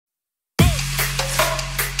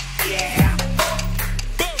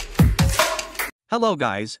Hello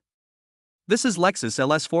guys. This is Lexus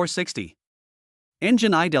ls460.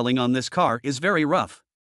 Engine idling on this car is very rough.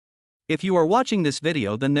 If you are watching this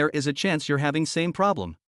video, then there is a chance you're having same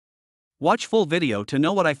problem. Watch full video to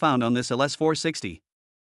know what I found on this ls460.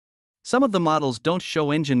 Some of the models don't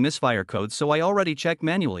show engine misfire codes, so I already checked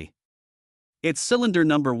manually. It's cylinder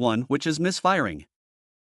number 1 which is misfiring.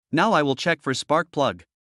 Now I will check for spark plug,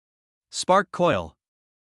 spark coil,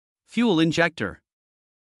 fuel injector,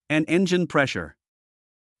 and engine pressure.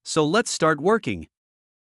 So let's start working.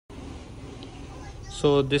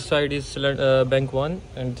 So this side is bank 1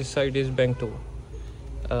 and this side is bank 2.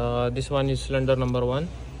 This one is cylinder number 1.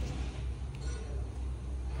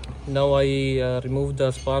 Now I remove the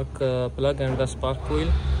spark plug and the spark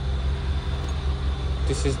coil.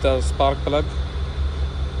 This is the spark plug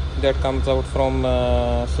that comes out from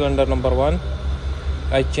cylinder number 1.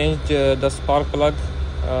 I changed the spark plug.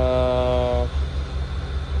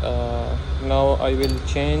 Now I will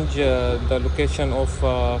change the location of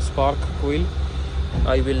spark coil.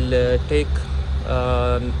 I will take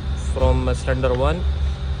from cylinder 1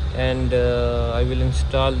 and I will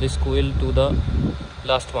install this coil to the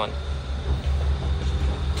last one.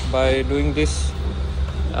 By doing this,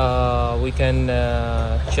 we can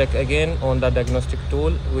check again on the diagnostic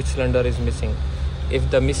tool which cylinder is missing. If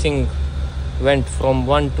the missing went from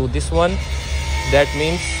 1 to this one, that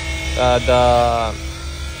means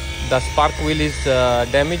the spark wheel is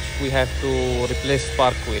damaged. We have to replace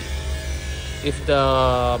spark wheel. If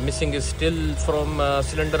the missing is still from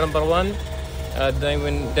cylinder number 1,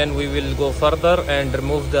 then we will go further and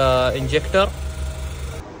remove the injector.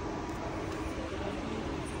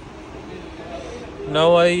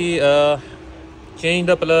 Now I change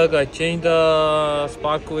the plug, I change the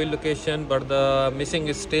spark coil location, but the missing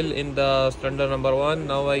is still in the cylinder number 1.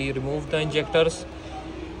 Now I remove the injectors.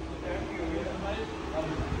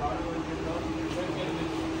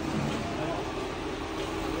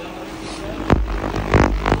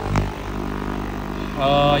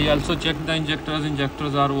 I also check the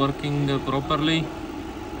injectors are working properly.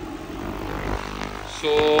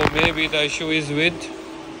 So maybe the issue is with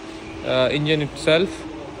engine itself.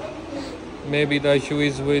 Maybe the issue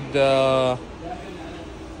is with the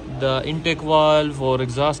intake valve or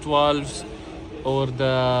exhaust valves or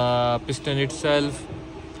the piston itself.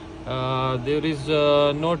 There is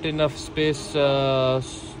not enough space to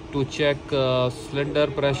check cylinder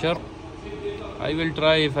pressure. I will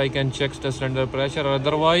try if I can check the cylinder pressure.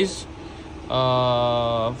 Otherwise,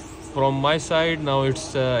 from my side now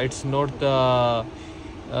it's not the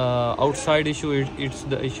outside issue, it's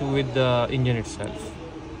the issue with the engine itself.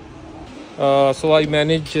 So I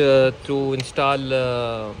managed to install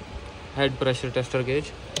head pressure tester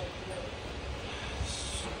gauge.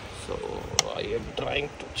 So I am trying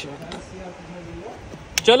to check.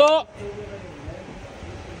 Chalo!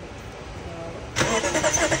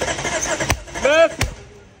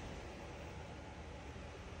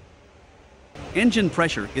 Engine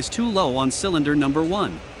pressure is too low on cylinder number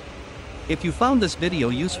 1. If you found this video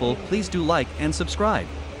useful, please do like and subscribe.